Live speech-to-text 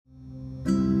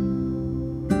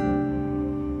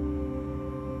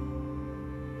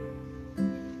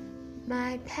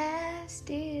My past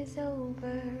is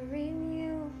over in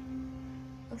you.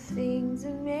 All things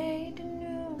are made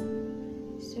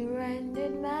new.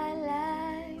 Surrendered my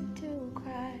life to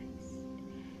Christ.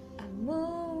 I'm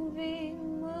moving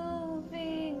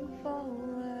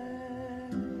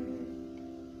forward.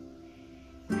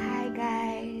 Hi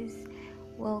guys,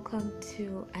 welcome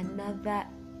to another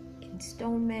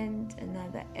installment,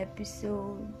 another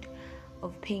episode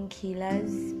of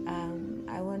Painkillers.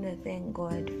 I want to thank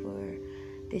God for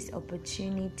this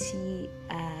opportunity.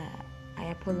 I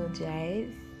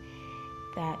apologize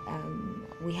that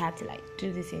we had to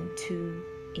do this in two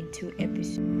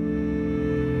episodes.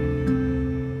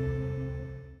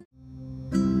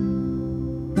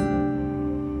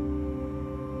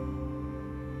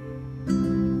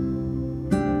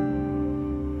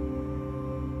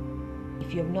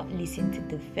 If you have not listened to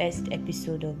the first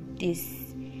episode of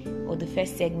this, or the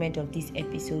first segment of this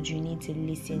episode, you need to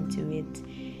listen to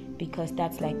it, because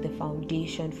that's like the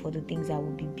foundation for the things I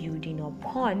will be building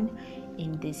upon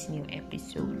in this new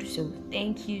episode. So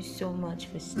thank you so much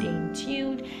for staying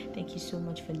tuned. Thank you so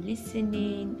much for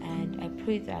listening, and I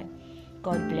pray that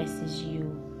God blesses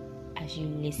you as you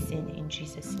listen in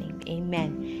Jesus' name.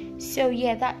 Amen. So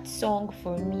yeah, that song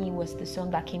for me was the song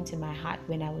that came to my heart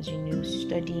when I was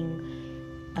studying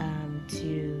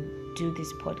to do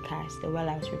this podcast, or while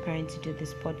I was preparing to do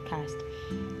this podcast.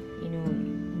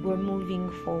 We're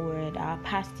moving forward. Our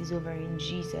past is over in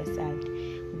Jesus,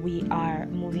 and we are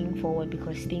moving forward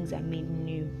because things are made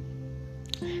new.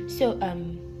 So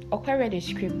Okwe read a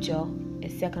scripture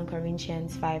in 2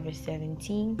 Corinthians 5 verse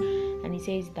 17, and it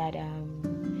says that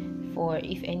for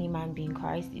if any man be in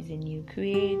Christ is a new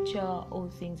creature, all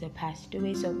things are passed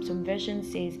away. So some version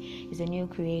says it's a new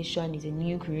creation, is a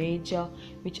new creature,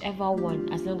 whichever one,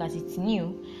 as long as it's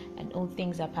new, and all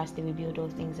things are passed away, behold, all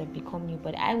things have become new.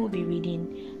 But I will be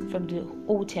reading from the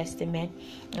Old Testament,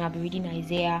 and I'll be reading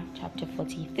Isaiah chapter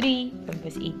 43 from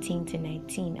verse 18 to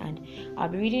 19, and I'll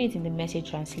be reading it in the Message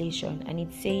translation, and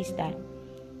it says that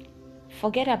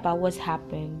forget about what's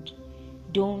happened,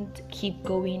 don't keep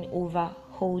going over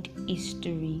old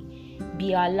history,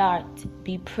 be alert,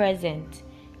 be present.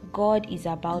 God is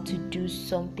about to do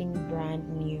something brand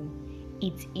new.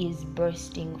 It is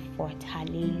bursting forth.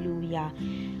 Hallelujah.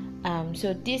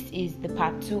 So this is the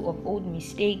part 2 of old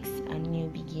mistakes and new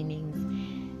beginnings.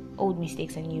 Old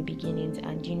mistakes and new beginnings.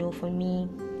 And for me,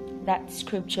 that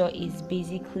scripture is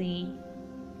basically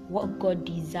what God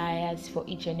desires for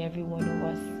each and every one of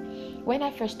us. When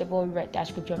I first of all read that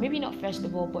scripture, maybe not first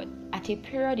of all, but at a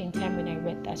period in time when I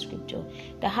read that scripture,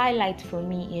 the highlight for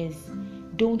me is,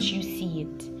 don't you see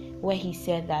it? Where he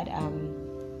said that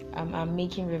I'm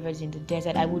making rivers in the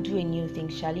desert. I will do a new thing.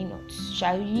 Shall ye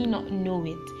not know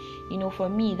it? For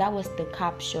me, that was the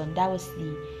caption. That was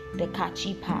the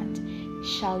catchy part.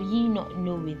 Shall ye not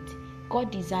know it? God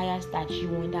desires that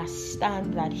you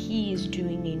understand that he is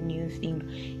doing a new thing.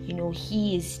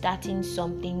 He is starting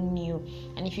something new.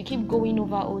 And if you keep going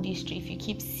over all history, if you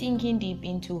keep sinking deep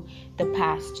into the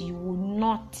past, you will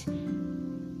not,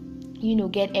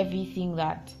 get everything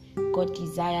that God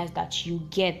desires that you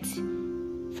get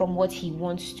from what he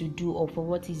wants to do, or for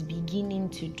what he's beginning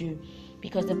to do.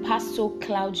 Because the past so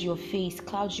clouds your face,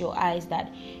 clouds your eyes,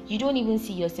 that you don't even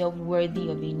see yourself worthy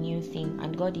of a new thing.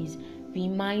 And God is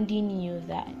reminding you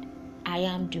that I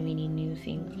am doing a new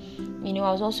thing.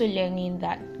 I was also learning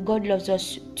that God loves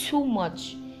us too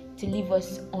much to leave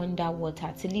us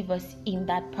underwater, to leave us in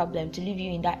that problem, to leave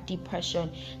you in that depression,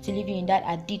 to leave you in that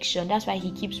addiction. That's why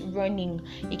he keeps running,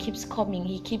 he keeps coming,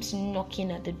 he keeps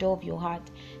knocking at the door of your heart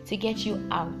to get you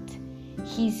out.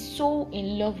 He's so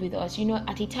in love with us.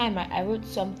 At a time I wrote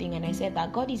something and I said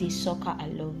that God is a sucker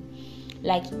alone.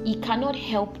 He cannot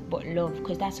help but love,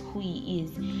 because that's who he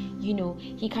is.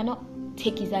 He cannot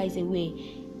take his eyes away.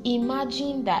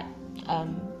 Imagine that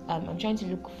I'm trying to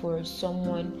look for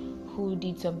someone who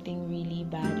did something really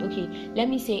bad. Okay, let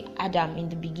me say Adam in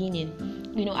the beginning.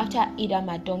 After Adam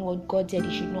had done what God said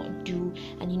he should not do,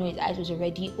 and his eyes was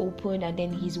already open, and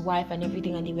then his wife and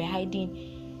everything, and they were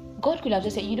hiding. God could have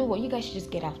just said, you know what, you guys should just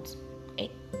get out.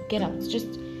 Get out. Just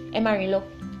Emarilo.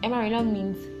 Emarilo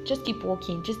means just keep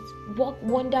walking, just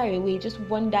wander away, just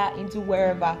wander into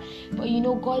wherever. But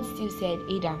God still said,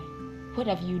 Adam, what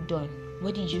have you done?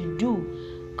 What did you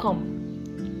do? Come.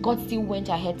 God still went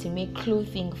ahead to make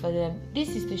clothing for them.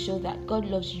 This is to show that God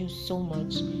loves you so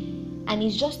much. And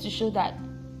it's just to show that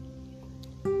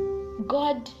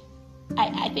God,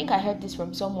 I think I heard this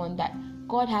from someone, that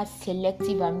God has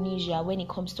selective amnesia when it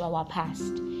comes to our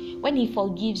past. When he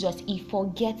forgives us, he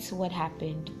forgets what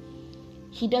happened.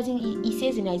 He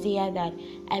says in Isaiah that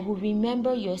I will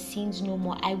remember your sins no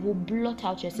more. I will blot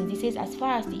out your sins. He says, as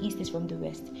far as the east is from the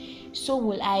west, so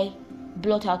will I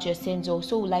blot out your sins, or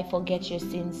so will I forget your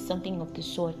sins, something of the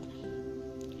sort.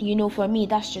 For me,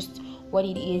 that's just what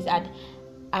it is. And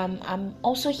I'm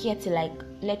also here to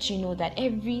let you know that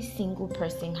every single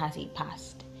person has a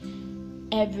past.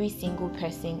 Every single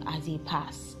person has a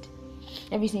past.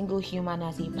 Every single human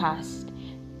has a past.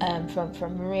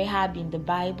 From Rahab in the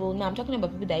Bible. Now I'm talking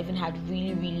about people that even had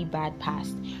really, really bad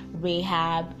past.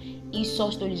 Rahab,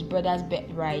 Esau stole his brother's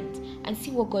birthright, and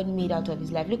see what God made out of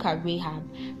his life. Look at Rahab.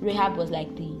 Rahab was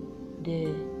like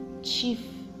the chief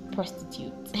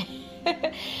prostitute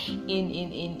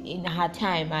in her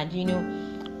time, and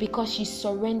because she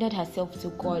surrendered herself to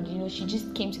God, she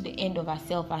just came to the end of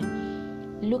herself,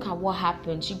 and look at what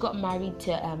happened. She got married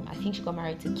to I think she got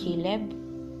married to Caleb.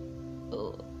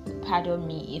 Pardon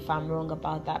me if I'm wrong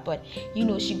about that, but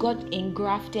she got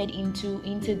engrafted into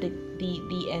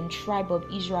the tribe of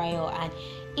Israel, and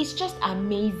it's just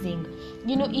amazing.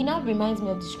 It now reminds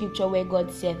me of the scripture where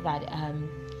God said that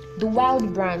the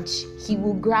wild branch, He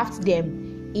will graft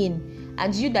them in,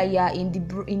 and you that you are in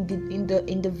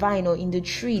the vine or in the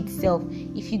tree itself,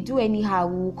 if you do anyhow,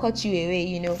 we will cut you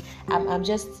away. I'm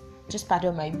just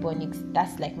pardon my Ebonics.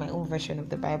 That's like my own version of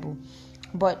the Bible.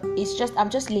 But I'm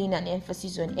just laying an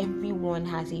emphasis on everyone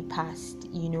has a past,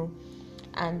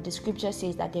 and the scripture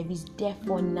says that there is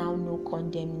therefore now no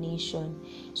condemnation.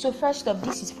 So first off,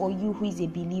 this is for you who is a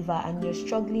believer and you're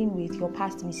struggling with your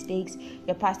past mistakes,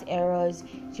 your past errors,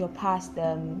 your past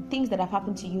things that have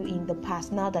happened to you in the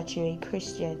past. Now that you're a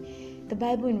Christian, the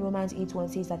Bible in Romans 8:1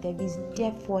 says that there is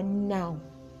therefore now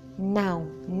no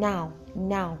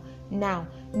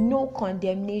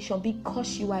condemnation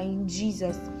because you are in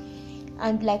Jesus.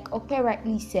 And like Ope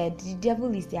rightly said, the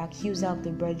devil is the accuser of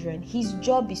the brethren. His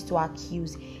job is to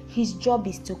accuse. His job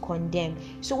is to condemn.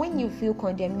 So when you feel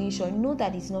condemnation, know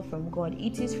that it's not from God.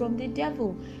 It is from the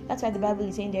devil. That's why the Bible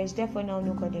is saying there is therefore now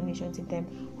no condemnation to them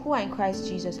who are in Christ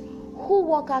Jesus, who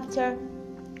walk after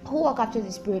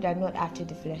the Spirit and not after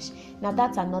the flesh. Now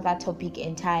that's another topic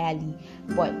entirely,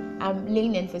 but I'm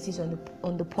laying emphasis on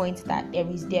the point that there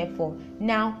is therefore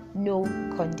now no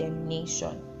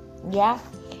condemnation. Yeah.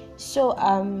 So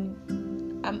I'm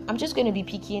I'm just going to be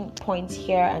picking points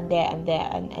here and there, and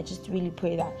I just really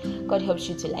pray that God helps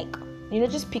you to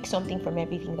just pick something from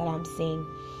everything that I'm saying.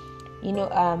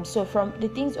 So from the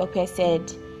things Ope said,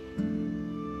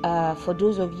 for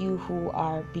those of you who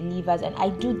are believers, and I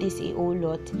do this a whole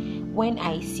lot, when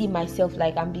I see myself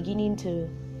like I'm beginning to,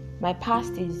 my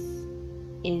past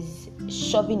is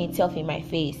shoving itself in my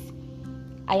face,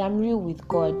 I am real with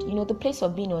God. The place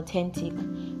of being authentic.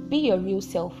 Be your real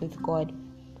self with God.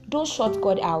 Don't shut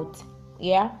God out,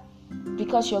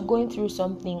 because you're going through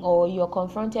something or you're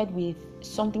confronted with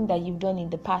something that you've done in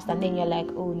the past, and then you're like,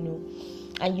 oh no,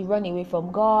 and you run away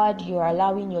from God. You're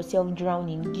allowing yourself drown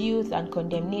in guilt and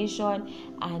condemnation,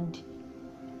 and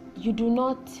you do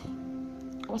not,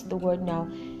 what's the word now?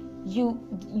 You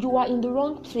are in the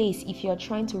wrong place if you're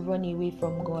trying to run away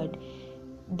from God.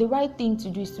 The right thing to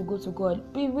do is to go to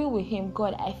God. Be real with Him.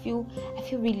 God, I feel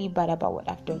really bad about what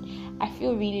I've done. I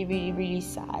feel really, really, really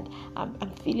sad. I'm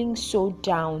feeling so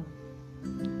down.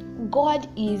 God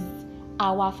is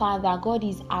our Father. God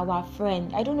is our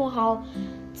friend. I don't know how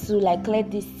to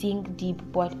let this sink deep,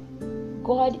 but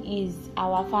God is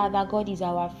our Father. God is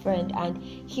our friend, and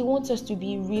He wants us to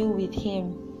be real with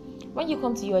Him. When you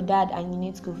come to your dad and you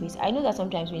need school fees, I know that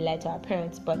sometimes we lie to our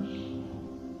parents, but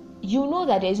you know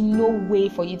that there's no way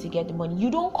for you to get the money. You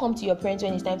don't come to your parents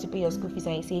when it's time to pay your school fees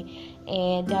and you say,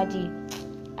 Daddy,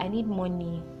 I need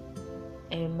money,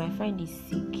 and my friend is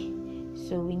sick,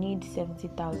 so we need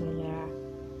 70,000 naira.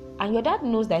 And your dad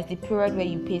knows that's the period where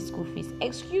you pay school fees.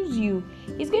 Excuse you,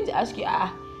 he's going to ask you,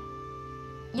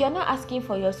 you're not asking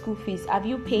for your school fees, have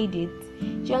you paid it?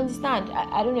 Do you understand?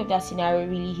 I don't know if that scenario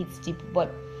really hits deep,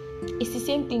 but it's the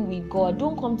same thing with God.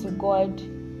 Don't come to God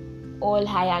all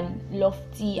high and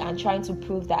lofty and trying to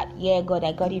prove that, God,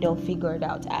 I got it all figured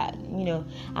out.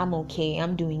 I'm okay,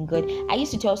 I'm doing good. I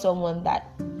used to tell someone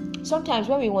that sometimes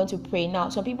when we want to pray, now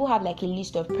some people have a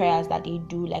list of prayers that they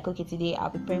do, okay, today I'll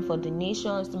be praying for the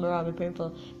nations, tomorrow I'll be praying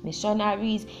for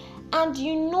missionaries, and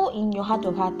in your heart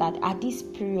of heart that at this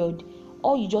period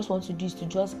all you just want to do is to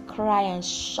just cry and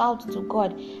shout to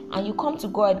God, and you come to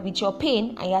God with your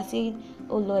pain and you're saying,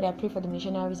 oh Lord, I pray for the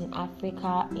missionaries in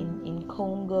Africa, in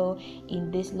Congo,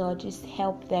 in this, Lord, just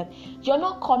help them. You're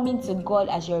not coming to God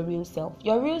as your real self.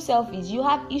 Your real self is you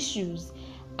have issues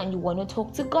and you want to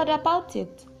talk to God about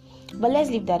it. But let's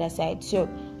leave that aside. So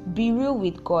Be real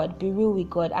with God. Be real with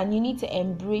God. And you need to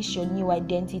embrace your new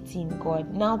identity in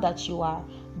God. Now that you are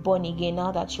born again,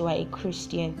 now that you are a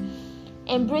Christian.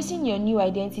 Embracing your new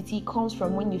identity comes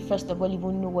from when you first of all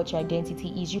even know what your identity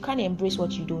is. You can't embrace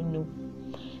what you don't know.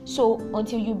 So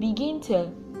until you begin to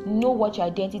know what your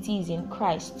identity is in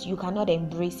Christ, you cannot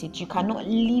embrace it. You cannot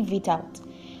live it out.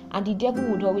 And the devil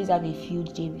would always have a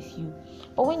field day with you.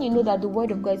 But when you know that the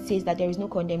word of God says that there is no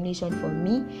condemnation for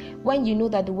me, when you know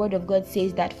that the word of God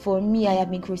says that for me I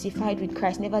have been crucified with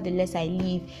Christ, nevertheless I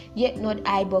live, yet not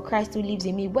I, but Christ who lives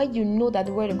in me, when you know that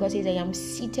the word of God says I am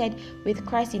seated with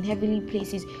Christ in heavenly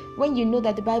places, when you know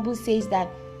that the Bible says that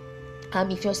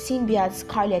if your sin be as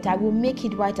scarlet, I will make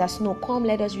it white as snow. Come,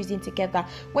 let us reason together.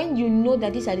 When you know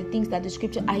that these are the things that the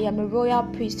scripture, I am a royal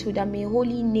priesthood, I'm a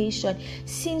holy nation.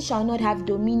 Sin shall not have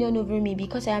dominion over me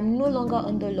because I am no longer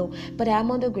under law, but I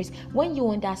am under grace. When you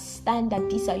understand that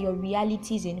these are your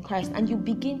realities in Christ and you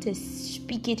begin to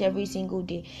speak it every single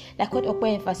day, like what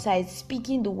Okwe emphasized,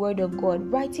 speaking the word of God,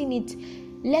 writing it.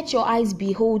 Let your eyes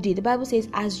behold it. The Bible says,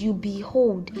 as you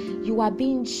behold, you are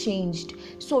being changed.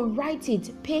 So write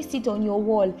it, paste it on your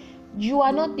wall. You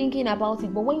are not thinking about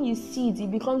it, but when you see it,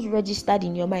 it becomes registered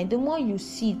in your mind. The more you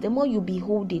see it, the more you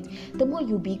behold it, the more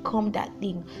you become that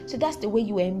thing. So that's the way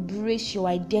you embrace your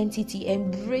identity,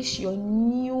 embrace your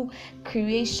new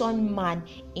creation man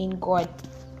in God.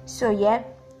 So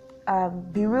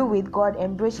be real with God,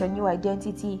 embrace your new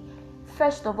identity.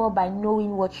 First of all, by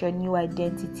knowing what your new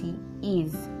identity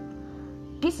is.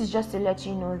 This is just to let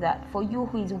you know that for you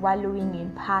who is wallowing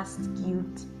in past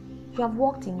guilt, you have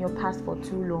walked in your past for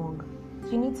too long.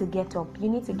 You need to get up. You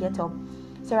need to get up.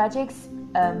 Sarah Jakes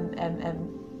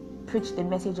preached the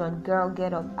message on girl,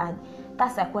 get up, and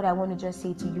that's like what I want to just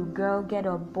say to you. Girl, get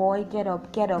up. Boy, get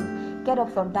up. Get up. Get up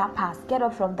from that past. Get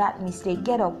up from that mistake.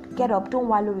 Get up. Get up. Don't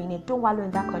wallow in it. Don't wallow in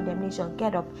that condemnation.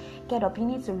 Get up. Get up. You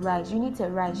need to rise. You need to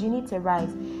rise. You need to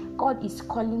rise. God is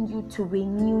calling you to a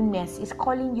newness. He's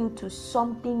calling you to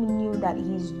something new that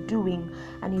He's doing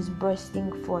and He's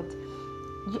bursting forth.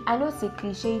 I know it's a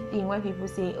cliche thing when people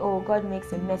say, oh, God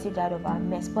makes a message out of our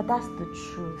mess, but that's the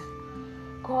truth.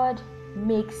 God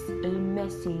makes a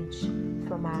message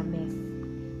from our mess.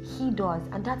 He does,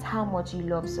 and that's how much He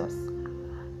loves us.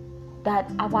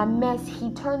 That our mess,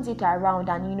 He turns it around,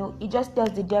 and He just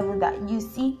tells the devil that, you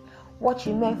see, what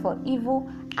you meant for evil,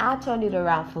 I turned it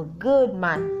around for good,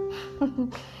 man.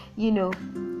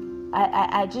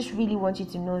 I just really want you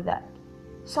to know that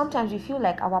sometimes we feel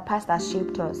like our past has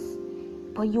shaped us,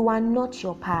 but you are not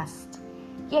your past.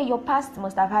 Yeah, your past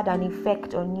must have had an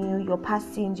effect on you, your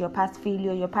past sins, your past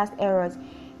failure, your past errors.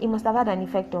 It must have had an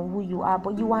effect on who you are,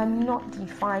 but you are not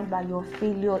defined by your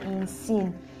failure in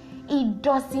sin. It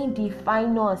doesn't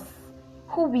define us.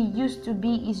 Who we used to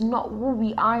be is not who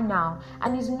we are now,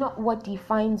 and is not what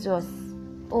defines us.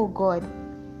 Oh God.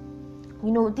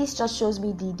 This just shows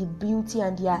me the beauty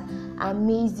and the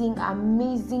amazing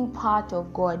part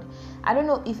of God. I don't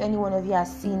know if any one of you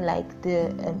has seen like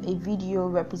a video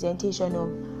representation of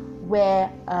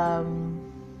where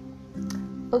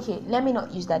okay, let me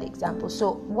not use that example.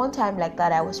 So one time like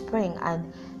that, I was praying,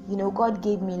 and God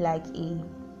gave me like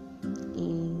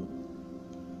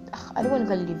I don't want to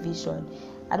call it a vision.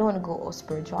 I don't want to go all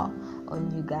spiritual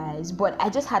on you guys, but I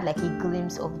just had like a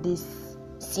glimpse of this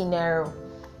scenario.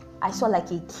 I saw like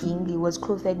a king. He was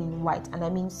clothed in white, and I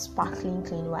mean sparkling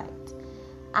clean white.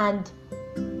 And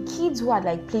kids who had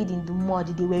like played in the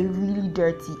mud, they were really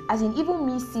dirty. As in, even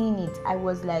me seeing it, I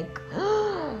was like,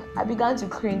 I began to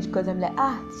cringe, because I'm like,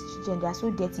 these children, they are so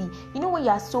dirty. When you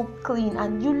are so clean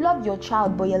and you love your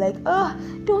child, but you're like,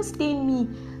 don't stain me.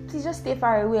 Please just stay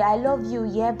far away. I love you,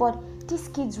 yeah. But these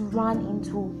kids ran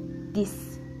into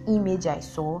this image I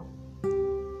saw,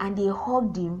 and they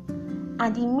hugged him,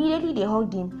 and immediately they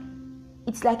hugged him.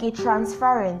 It's like a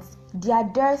transference. Their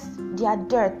dirt,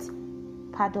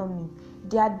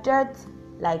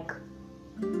 like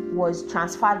was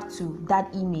transferred to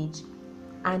that image,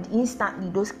 and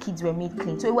instantly those kids were made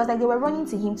clean. So it was like they were running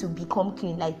to him to become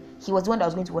clean, like he was the one that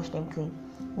was going to wash them clean,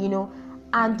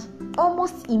 and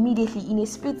almost immediately, in a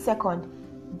split second,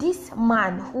 this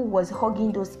man who was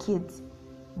hugging those kids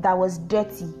that was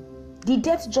dirty, the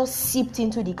dirt just seeped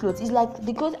into the clothes. It's like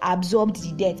the clothes absorbed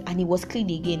the dirt and it was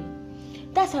clean again.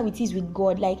 That's how it is with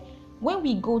God. Like when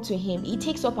we go to Him, He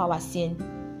takes up our sin.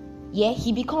 Yeah,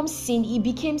 He becomes sin. He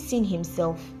became sin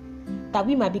Himself, that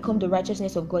we might become the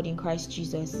righteousness of God in Christ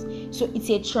Jesus. So it's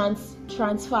a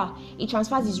transfer. It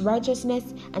transfers His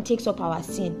righteousness and takes up our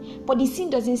sin. But the sin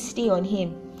doesn't stay on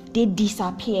Him. They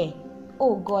disappear.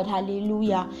 Oh God,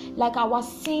 hallelujah. Like our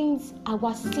sins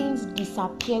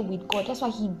disappear with God. That's why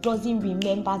He doesn't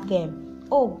remember them.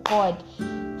 Oh God.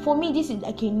 For me, this is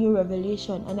like a new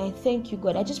revelation, and I thank you,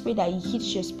 God. I just pray that it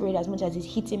hits your spirit as much as it's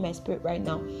hitting my spirit right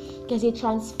now. There's a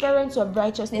transference of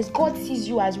righteousness. God sees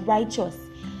you as righteous.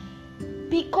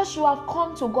 Because you have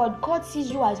come to God, God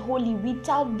sees you as holy,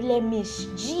 without blemish.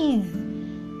 Jeez.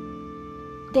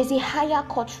 There's a higher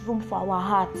courtroom for our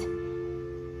heart.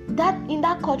 That in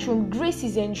that courtroom, grace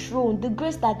is enthroned. The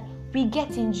grace that we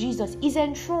get in Jesus is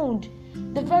enthroned.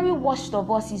 The very worst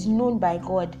of us is known by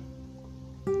God.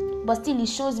 But still, He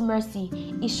shows mercy.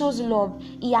 He shows love.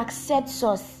 He accepts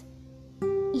us.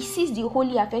 He sees the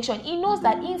holy affection. He knows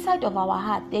that inside of our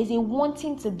heart, there's a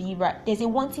wanting to be right. There's a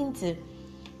wanting to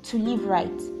live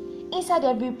right. Inside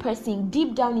every person,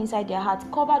 deep down inside their heart,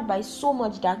 covered by so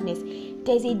much darkness,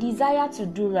 there's a desire to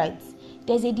do right.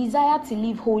 There's a desire to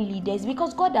live holy.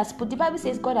 Because God has put, the Bible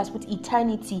says God has put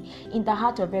eternity in the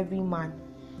heart of every man.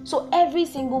 So every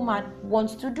single man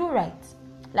wants to do right.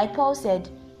 Like Paul said,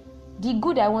 the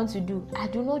good I want to do, I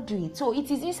do not do it. So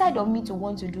it is inside of me to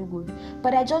want to do good,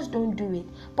 but I just don't do it.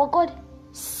 But God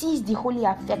sees the holy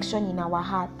affection in our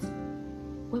heart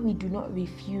when we do not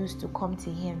refuse to come to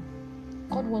Him.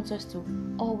 God wants us to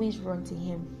always run to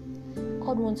Him.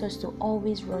 God wants us to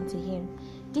always run to Him.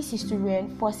 This is to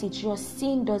reinforce it. Your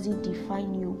sin doesn't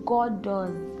define you. God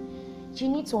does. You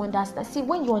need to understand. See,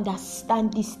 when you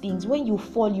understand these things, when you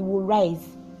fall, you will rise.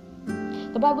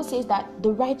 The Bible says that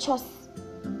the righteous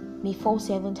may fall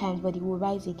 7 times, but he will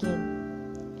rise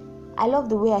again. I love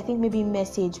the way, I think maybe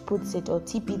Message puts it, or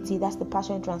TPT, that's the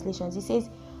Passion Translations. It says,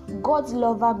 God's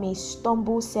lover may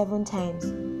stumble 7 times,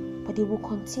 but they will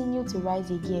continue to rise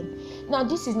again. Now,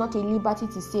 this is not a liberty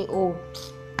to say, oh,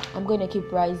 I'm going to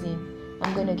keep rising.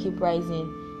 I'm going to keep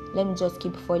rising. Let me just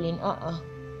keep falling.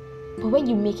 But when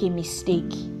you make a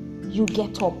mistake, you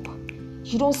get up.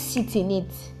 You don't sit in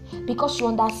it. Because you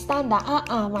understand that,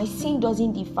 my sin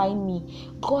doesn't define me.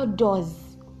 God does.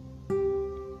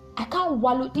 I can't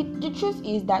wallow. The truth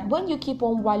is that when you keep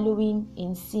on wallowing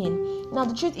in sin, now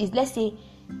the truth is, let's say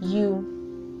you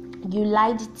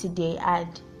lied today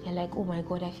and you're like, oh my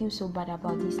God, I feel so bad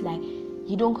about this lie.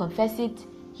 You don't confess it.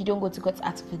 You don't go to God to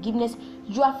ask for forgiveness.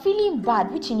 You are feeling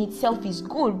bad, which in itself is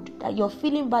good. That you're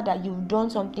feeling bad that you've done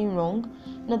something wrong.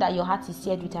 Not that your heart is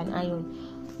seared with an iron.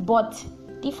 But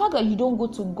the fact that you don't go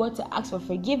to God to ask for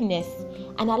forgiveness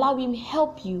and allow Him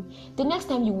help you, the next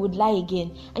time you would lie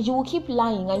again, and you will keep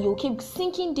lying, and you will keep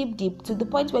sinking deep to the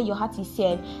point where your heart is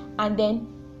seared, and then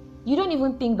you don't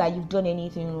even think that you've done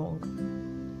anything wrong.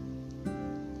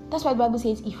 That's why the Bible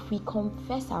says if we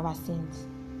confess our sins,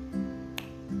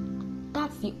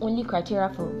 that's the only criteria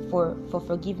for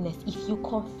forgiveness. If you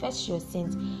confess your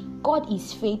sins, God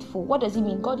is faithful. What does it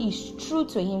mean? God is true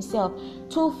to Himself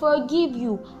to forgive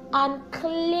you and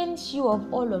cleanse you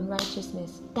of all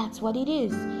unrighteousness. That's what it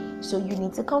is. So you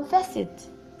need to confess it.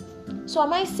 So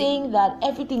am I saying that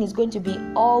everything is going to be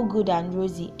all good and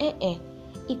rosy?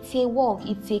 It's a walk.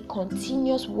 It's a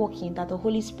continuous walking that the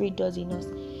Holy Spirit does in us.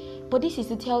 But this is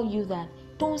to tell you that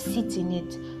don't sit in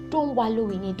it. Don't wallow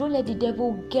in it. Don't let the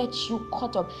devil get you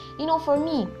caught up. For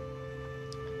me,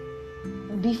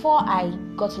 before I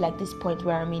got to like this point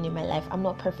where I'm in my life, I'm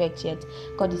not perfect yet.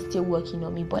 God is still working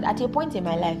on me. But at a point in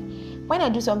my life, when I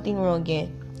do something wrong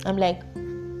again, I'm like,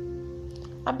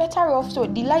 I'm better off. So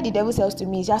the lie the devil sells to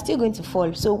me is you're still going to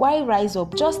fall. So why rise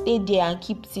up? Just stay there and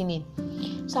keep sinning.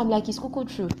 So I'm like, it's cuckoo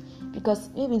true. Because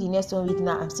maybe the next 1 week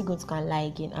now, I'm still going to can lie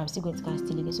again. I'm still going to can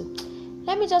steal again. So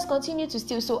let me just continue to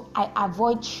steal. So I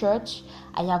avoid church.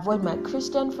 I avoid my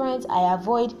Christian friends. I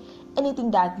avoid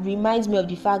anything that reminds me of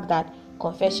the fact that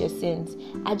confess your sins.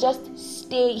 I just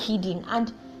stay hidden.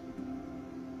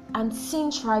 And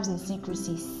sin thrives in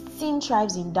secrecy. Sin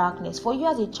thrives in darkness. For you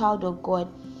as a child of God,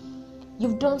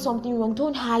 you've done something wrong.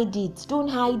 Don't hide it. Don't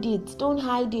hide it. Don't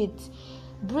hide it.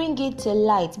 Bring it to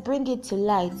light. Bring it to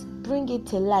light. Bring it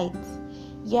to light.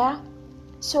 Yeah?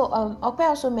 So, Okpe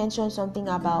also mentioned something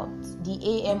about the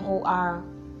AMOR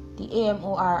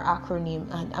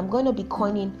acronym, and I'm going to be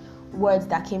coining words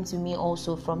that came to me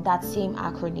also from that same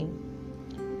acronym.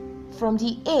 From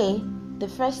the A, the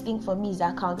first thing for me is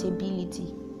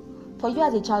accountability. For you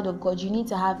as a child of God, you need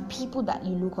to have people that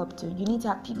you look up to. You need to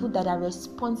have people that are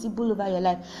responsible over your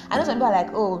life. I know some people are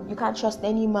like, oh, you can't trust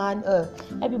any man.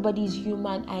 Everybody is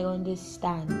human. I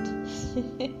understand.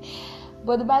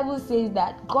 But the Bible says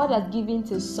that God has given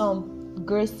to some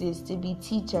graces to be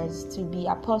teachers, to be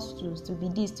apostles, to be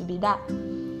this, to be that,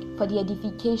 for the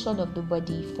edification of the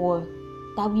body, for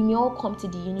that we may all come to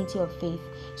the unity of faith.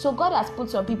 So God has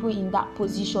put some people in that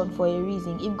position for a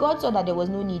reason. If God saw that there was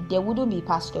no need, there wouldn't be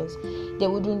pastors, there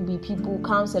wouldn't be people,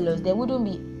 counselors, there wouldn't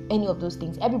be any of those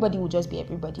things. Everybody would just be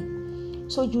everybody.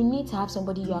 So you need to have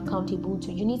somebody you're accountable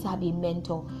to. You need to have a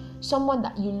mentor. someone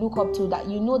that you look up to, that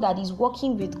you know that is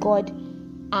working with God,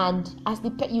 and as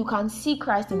you can see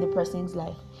Christ in the person's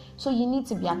life. So you need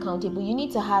to be accountable. You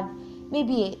need to have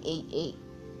maybe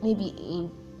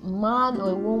a man or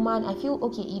a woman. I feel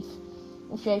okay,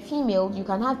 if you're a female, you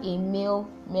can have a male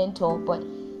mentor, but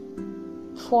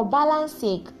for balance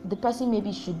sake, the person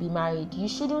maybe should be married. You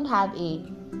shouldn't have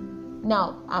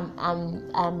now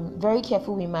I'm very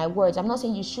careful with my words. I'm not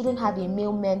saying you shouldn't have a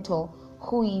male mentor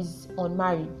who is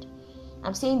unmarried.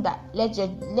 I'm saying that let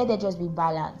there just be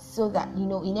balance, so that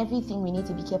in everything we need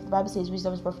to be careful. The Bible says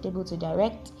wisdom is profitable to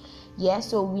direct.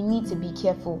 So we need to be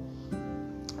careful.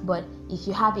 But if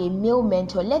you have a male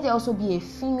mentor, let there also be a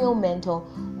female mentor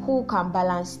who can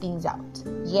balance things out.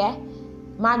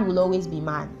 Man will always be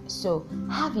man. So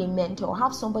have a mentor,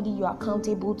 have somebody you're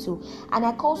accountable to. And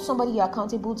I call somebody you're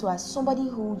accountable to as somebody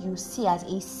who you see as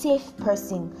a safe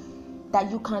person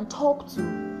that you can talk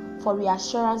to for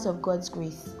reassurance of God's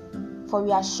grace, for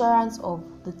reassurance of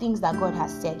the things that God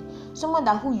has said. Someone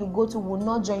that who you go to will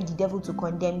not join the devil to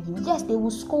condemn you. Yes, they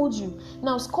will scold you.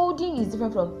 Now, scolding is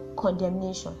different from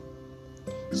condemnation.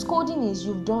 Scolding is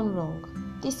you've done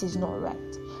wrong. This is not right.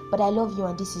 But I love you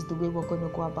and this is the way we're going to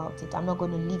go about it. I'm not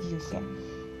going to leave you here.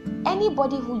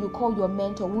 Anybody who you call your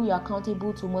mentor, who you're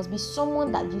accountable to, must be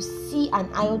someone that you see an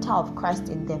iota of Christ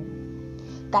in them,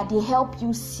 that they help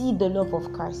you see the love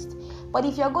of Christ. But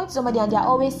if you're going to somebody and they're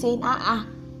always saying,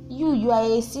 you are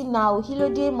a sinner,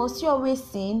 Hilode, must you always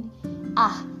sin?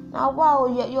 Now wow,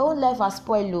 your own life has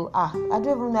spoiled. I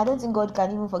don't think God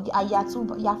can even forgive.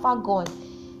 You're far gone.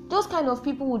 Those kind of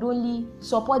people would only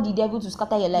support the devil to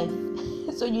scatter your life.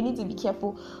 So you need to be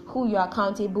careful who you're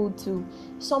accountable to.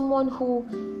 Someone who,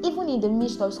 even in the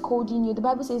midst of scolding you, the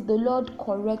Bible says the Lord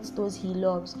corrects those he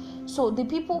loves. So the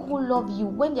people who love you,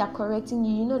 when they are correcting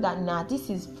you, you know that this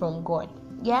is from God.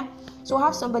 So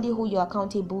have somebody who you're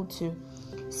accountable to.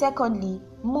 Secondly,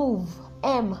 move.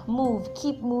 Move.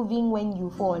 Keep moving when you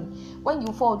fall. When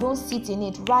you fall, don't sit in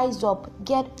it. Rise up.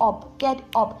 Get up.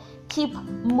 Keep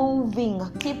moving.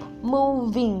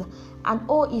 And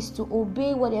O is to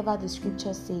obey whatever the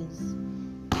scripture says.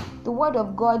 The word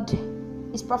of God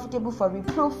is profitable for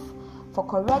reproof, for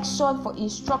correction, for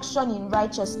instruction in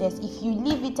righteousness. If you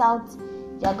leave it out,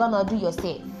 you're gonna do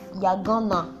yourself. You're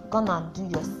gonna do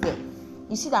yourself.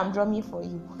 You see that I'm drumming for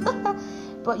you.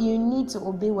 But you need to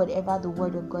obey whatever the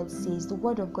word of God says. The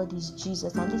word of God is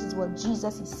Jesus, and this is what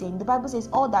Jesus is saying. The Bible says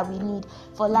all that we need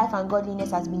for life and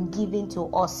godliness has been given to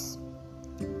us.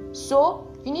 So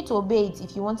you need to obey it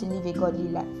if you want to live a godly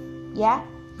life.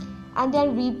 And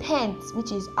then repent,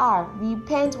 which is R.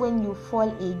 Repent when you fall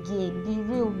again. Be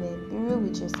real, man. Be real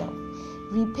with yourself.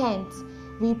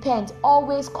 Repent.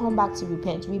 Always come back to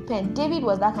repent. David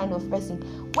was that kind of person.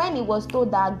 When he was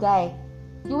told that guy,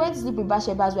 he went to sleep with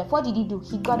Bathsheba's wife, what did he do?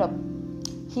 He got up.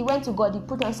 He went to God. He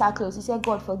put on sackcloth. He said,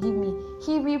 God, forgive me.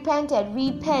 He repented.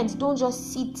 Repent. Don't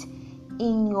just sit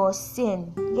in your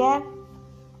sin.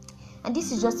 And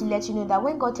this is just to let you know that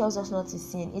when God tells us not to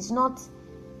sin, it's not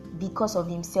because of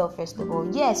himself, first of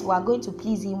all. Yes, we are going to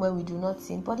please him when we do not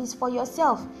sin, but it's for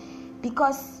yourself.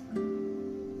 Because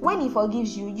when he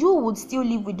forgives you, you would still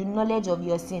live with the knowledge of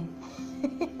your sin.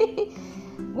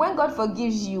 When God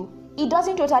forgives you, it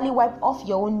doesn't totally wipe off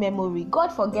your own memory.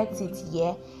 God forgets it,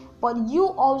 but you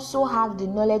also have the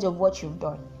knowledge of what you've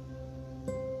done.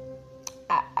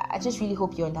 I just really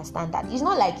hope you understand that. It's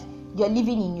not like you're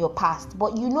living in your past,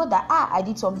 but you know that I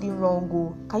did something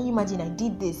wrong. Can you imagine I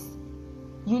did this?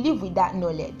 You live with that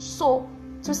knowledge. So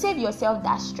to save yourself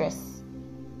that stress,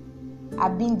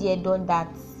 I've been there, done that.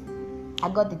 I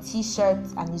got the t-shirt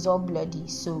and it's all bloody.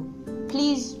 So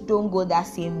please don't go that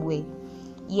same way.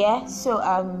 So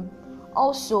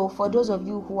also for those of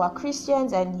you who are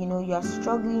Christians and you're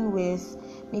struggling with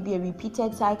maybe a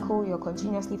repeated cycle, you're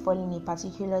continuously falling in a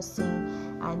particular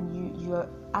sin, and you're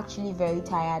actually very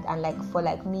tired, and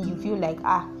like me, you feel like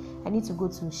I need to go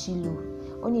to Shiloh.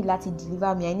 Only let it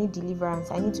deliver me. I need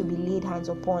deliverance. I need to be laid hands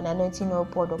upon, anointing oil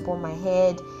poured upon my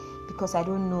head, because I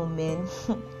don't know, man.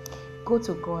 Go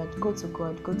to God.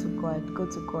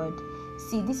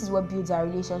 See, this is what builds our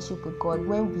relationship with God,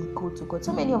 when we go to God.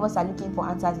 So many of us are looking for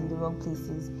answers in the wrong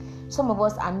places. Some of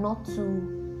us are not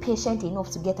too patient enough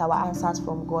to get our answers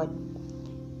from God.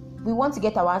 We want to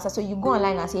get our answers, so you go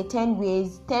online and say 10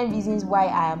 reasons why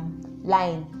I am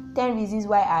lying, 10 reasons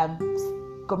why I am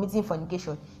committing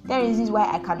fornication, 10 reasons why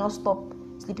I cannot stop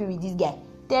sleeping with this guy,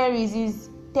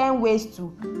 10 ways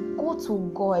to go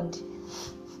to God.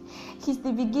 He's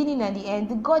the beginning and the end.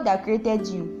 The God that created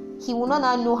you, he will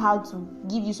not know how to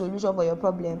give you solution for your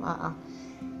problem.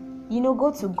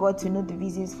 Go to God to know the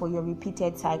reasons for your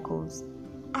repeated cycles.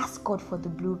 Ask God for the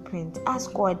blueprint.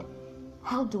 Ask God,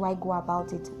 How do I go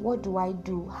about it? What do I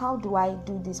do? How do I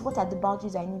do this? What are the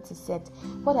boundaries I need to set?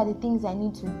 What are the things I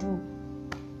need to do?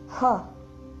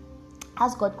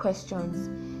 Ask God questions.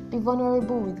 Be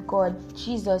vulnerable with God.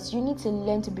 Jesus, you need to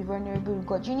learn to be vulnerable with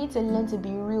God. You need to learn to be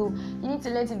real. You need to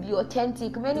learn to be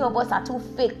authentic. Many of us are too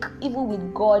fake, even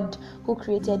with God who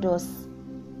created us.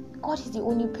 God is the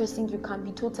only person you can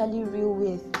be totally real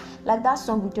with. Like that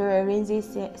song Victoria Renze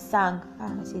sang.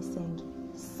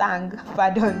 Sang,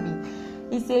 pardon me.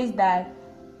 He says that,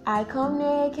 I come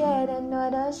naked and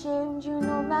not ashamed. You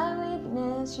know my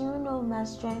weakness, you know my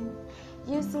strength.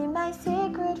 You see my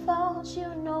secret faults, you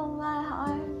know my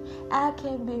heart. I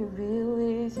can be real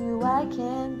with you, I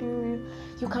can be real.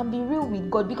 You can be real with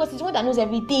God because He's one that knows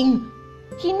everything.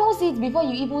 He knows it before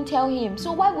you even tell Him.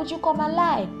 So why would you come and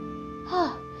lie?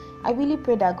 I really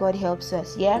pray that God helps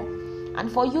us, yeah?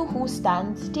 And for you who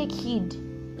stands, take heed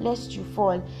lest you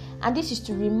fall. And this is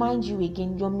to remind you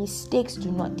again, your mistakes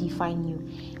do not define you.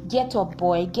 Get up,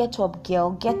 boy, get up,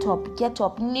 girl, get up, get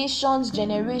up. Nations,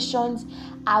 generations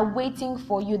are waiting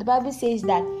for you. The Bible says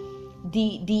that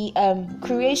the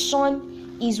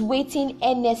creation is waiting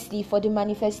earnestly for the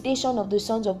manifestation of the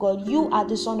sons of God. You are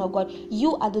the son of God.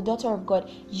 You are the daughter of God.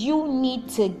 You need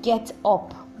to get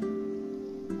up.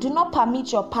 Do not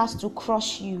permit your past to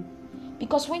crush you.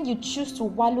 Because when you choose to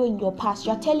wallow in your past,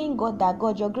 you are telling God that,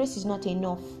 God, your grace is not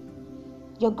enough.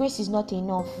 Your grace is not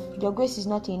enough. Your grace is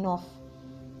not enough.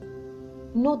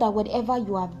 Know that whatever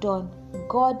you have done,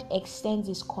 God extends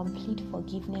His complete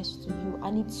forgiveness to you.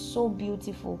 And it's so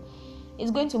beautiful. It's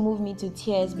going to move me to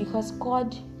tears because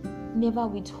God never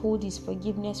withholds His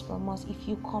forgiveness from us. If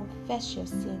you confess your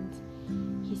sins,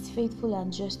 He's faithful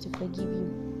and just to forgive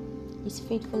you. He's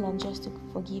faithful and just to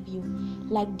forgive you.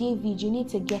 Like David, you need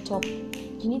to get up.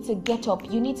 You need to get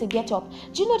up. You need to get up.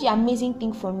 Do you know the amazing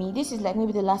thing for me? This is like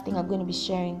maybe the last thing I'm going to be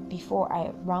sharing before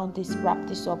I wrap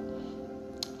this up.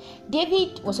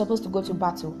 David was supposed to go to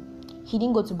battle. He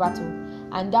didn't go to battle.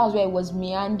 And that was where he was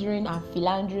meandering and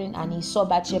philandering, and he saw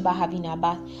Bathsheba having a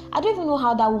bath. I don't even know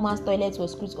how that woman's toilet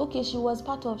was closed. Okay, she was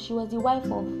the wife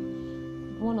of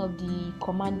one of the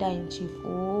commander-in-chief.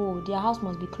 Oh, their house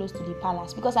must be close to the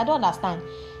palace, because I don't understand.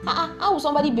 How would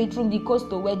somebody bedroom be close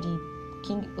to where the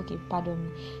king? Okay, pardon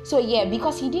me. So yeah,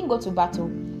 because he didn't go to battle,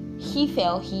 he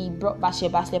fell. He brought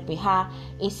Bathsheba, slept with her.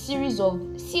 A series of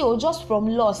just from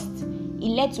lust, it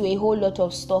led to a whole lot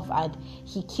of stuff, and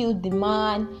he killed the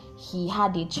man. He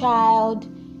had a child,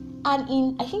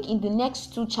 and I think in the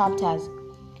next 2 chapters,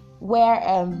 where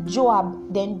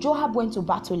Joab went to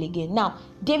battle again. Now,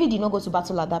 David did not go to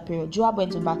battle at that period. Joab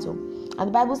went to battle. And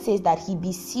the Bible says that he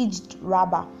besieged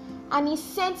Rabbah. And he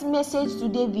sent message to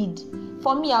David.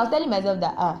 For me, I was telling myself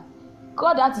that,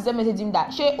 God had to send message to him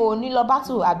that, Nilo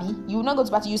battle, Abi. You will not go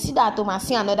to battle. You see that Thomas,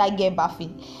 see another girl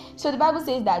bathing. So the Bible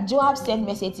says that Joab sent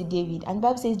message to David. And the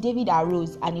Bible says David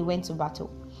arose and he went to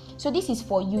battle. So this is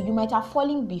for you. You might have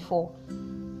fallen before.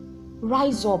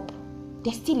 Rise up.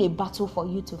 There's still a battle for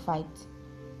you to fight.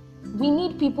 We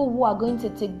need people who are going to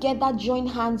together join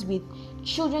hands with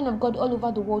children of God all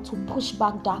over the world to push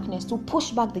back darkness, to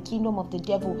push back the kingdom of the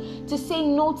devil, to say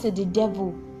no to the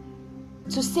devil,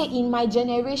 to say, in my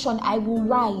generation, I will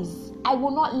rise. I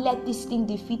will not let this thing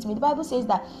defeat me. The Bible says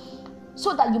that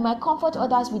so that you might comfort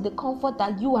others with the comfort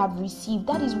that you have received.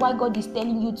 That is why God is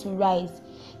telling you to rise.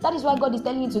 That is why God is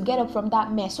telling you to get up from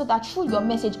that mess, so that through your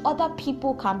message, other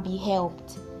people can be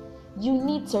helped. You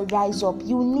need to rise up.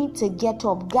 You need to get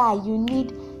up. Guy, you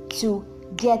need to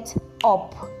get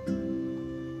up.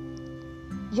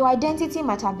 Your identity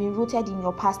might have been rooted in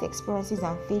your past experiences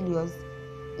and failures,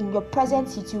 in your present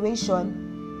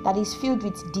situation that is filled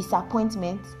with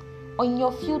disappointment, or in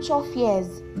your future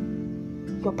fears,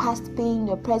 your past pain,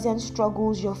 your present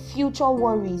struggles, your future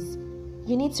worries.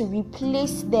 You need to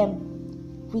replace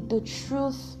them with the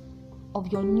truth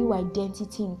of your new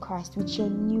identity in Christ, with your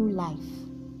new life.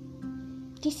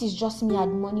 This is just me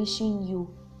admonishing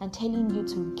you and telling you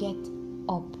to get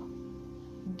up.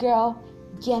 Girl,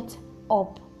 get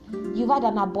up. You've had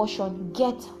an abortion,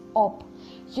 get up.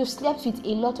 You've slept with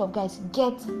a lot of guys,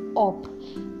 get up.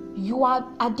 You are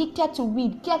addicted to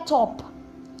weed, get up.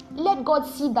 Let God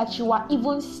see that you are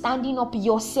even standing up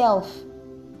yourself,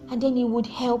 and then He would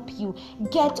help you.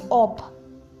 Get up.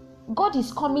 God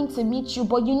is coming to meet you,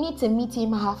 but you need to meet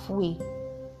Him halfway.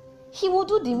 He will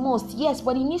do the most, yes,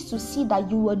 but He needs to see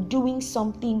that you are doing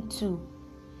something too.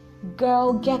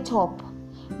 Girl, get up.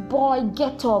 Boy,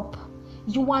 get up.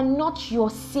 You are not your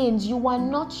sins. You are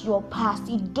not your past.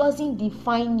 It doesn't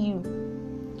define you.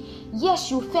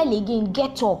 Yes, you fell again.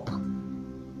 Get up.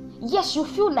 Yes, you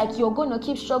feel like you're going to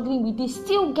keep struggling with this.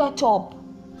 Still get up.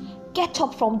 Get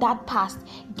up from that past.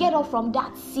 Get up from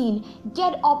that sin.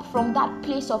 Get up from that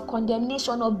place of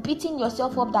condemnation or beating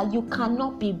yourself up that you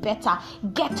cannot be better.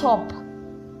 Get up.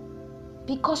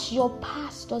 Because your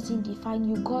past doesn't define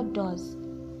you. God does.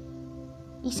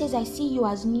 He says, I see you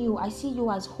as new. I see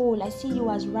you as whole. I see you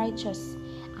as righteous.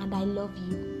 And I love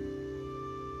you.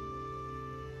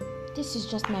 This is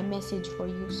just my message for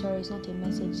you. Sorry, it's not a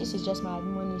message. This is just my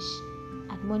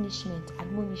admonishing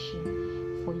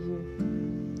for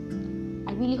you.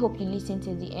 I really hope you listen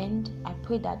to the end. I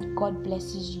pray that God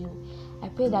blesses you. I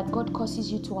pray that God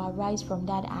causes you to arise from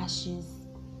that ashes.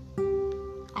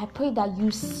 I pray that you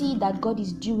see that God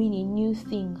is doing a new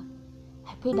thing.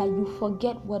 I pray that you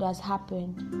forget what has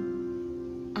happened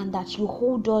and that you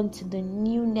hold on to the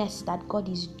newness that God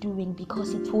is doing,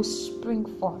 because it will spring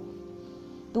forth.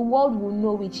 The world will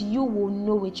know it. You will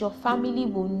know it. Your family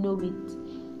will know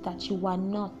it. That you are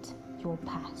not your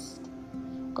past.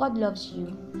 God loves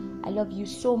you. I love you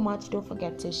so much. Don't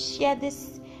forget to share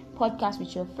this podcast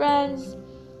with your friends.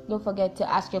 Don't forget to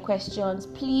ask your questions.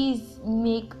 Please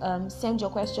send your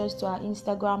questions to our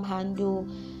Instagram handle,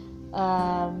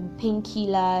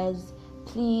 Painkillers.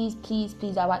 Please,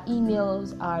 our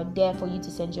emails are there for you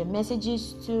to send your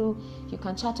messages to. You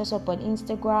can chat us up on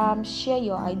Instagram, share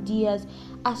your ideas,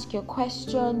 ask your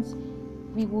questions.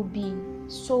 We will be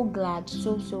so glad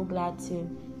to,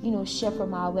 share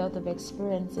from our wealth of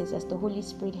experiences as the Holy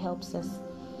Spirit helps us.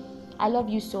 I love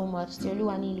you so much.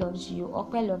 Teoluwani loves you.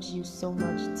 Okwe loves you so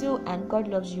much too, and God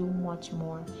loves you much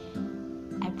more.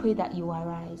 I pray that you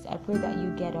arise. I pray that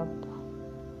you get up.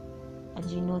 And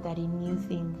you know that a new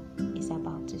thing is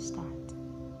about to start.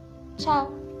 Ciao.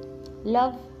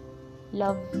 Love,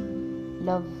 love,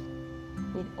 love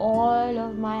with all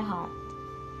of my heart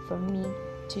from me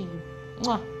to you.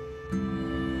 Mwah.